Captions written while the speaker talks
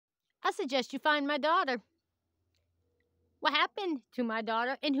I suggest you find my daughter. What happened to my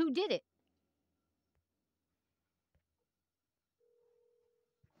daughter and who did it?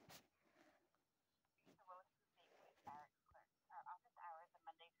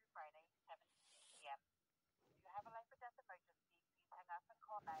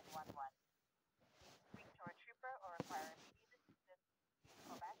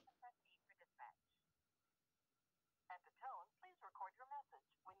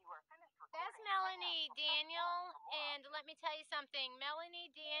 That's Melanie, Daniel, and let me tell you something.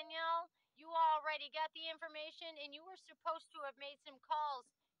 Melanie, Daniel, you already got the information, and you were supposed to have made some calls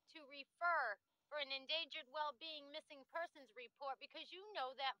to refer for an endangered well-being missing persons report because you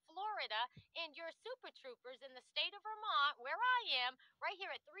know that Florida and your super troopers in the state of Vermont, where I am, right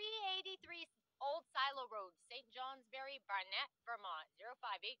here at 383 Old Silo Road, St. Johnsbury, Barnett, Vermont,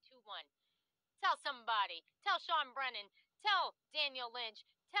 05821. Tell somebody. Tell Sean Brennan. Tell Daniel Lynch.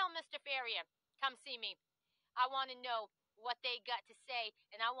 Tell Mr. Faria. Come see me. I want to know what they got to say,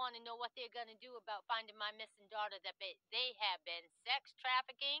 and I want to know what they're going to do about finding my missing daughter that they have been sex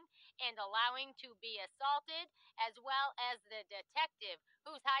trafficking and allowing to be assaulted, as well as the detective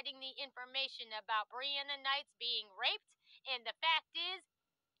who's hiding the information about Brianna Knights being raped, and the fact is,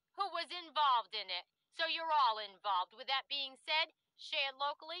 who was involved in it. So you're all involved. With that being said, share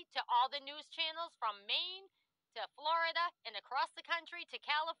locally to all the news channels from Maine to Florida and across the country to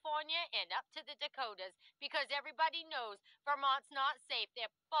California and up to the Dakotas, because everybody knows Vermont's not safe.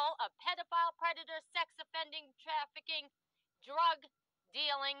 They're full of pedophile, predators, sex offending, trafficking, drug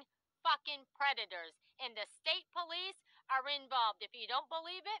dealing, fucking predators. And the state police are involved. If you don't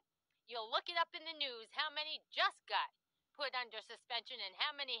believe it, you'll look it up in the news how many just got put under suspension and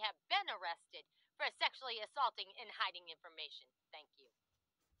how many have been arrested for sexually assaulting and hiding information. Thank you.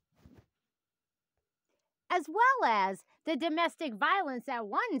 As well as the domestic violence that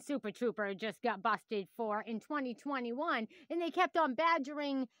one Super Trooper just got busted for in 2021, and they kept on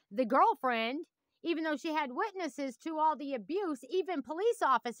badgering the girlfriend, even though she had witnesses to all the abuse, even police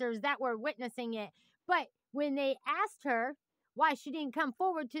officers that were witnessing it. But when they asked her why she didn't come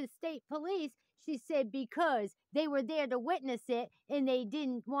forward to the state police, she said because they were there to witness it and they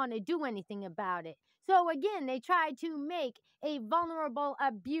didn't want to do anything about it. So again, they tried to make a vulnerable,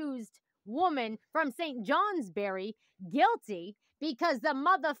 abused woman from St. Johnsbury guilty because the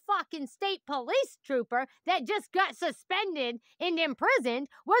motherfucking state police trooper that just got suspended and imprisoned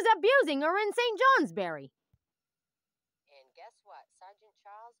was abusing her in St. Johnsbury. And guess what, Sergeant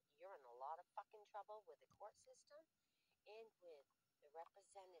Charles, you're in a lot of fucking trouble with the court system and with the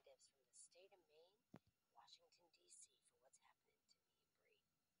representatives from the state of Maine, Washington, D.C. for what's happening to me and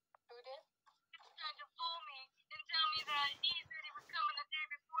Bree. Who did? He's trying to fool me and tell me that he said he was coming the day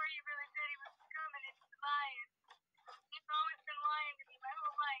before. He really said he was coming. It's lying. He's always been lying to me my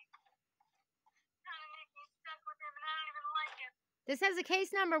whole life. Trying to make me stuck with him, and I don't even like him. This has a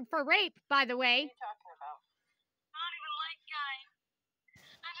case number for rape, by the way. What are you talking about? I don't even like guys.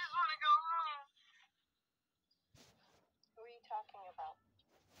 I just want to go home. Who are you talking about?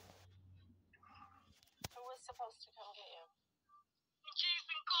 Who was supposed to come get you?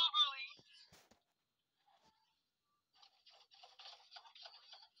 Jason Coverly.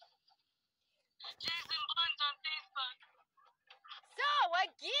 Jason Blunt on Facebook. So,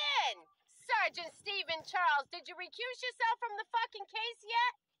 again, Sergeant Stephen Charles, did you recuse yourself from the fucking case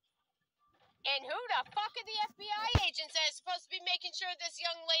yet? And who the fuck are the FBI agents that are supposed to be making sure this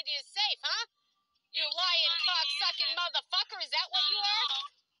young lady is safe, huh? You lying cocksucking motherfucker, is that what you are?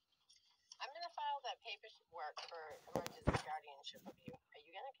 I'm going to file that paperwork for emergency guardianship of you. Are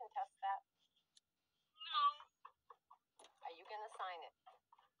you going to contest that? No. Are you going to sign it?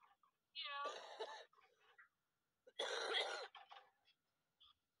 Yeah.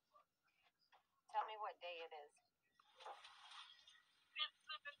 Tell me what day it is. It's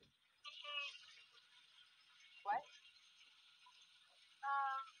the 28th. What?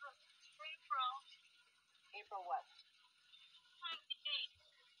 April. April what? 28th.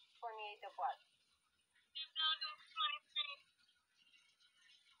 28th of what?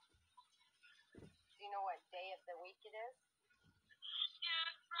 2023. Do you know what day of the week it is? Yeah,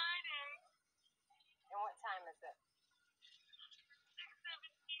 it's Friday. And what time is it?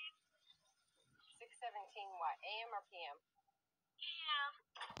 6:17. 6:17 what? AM or PM? PM.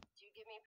 Do you give me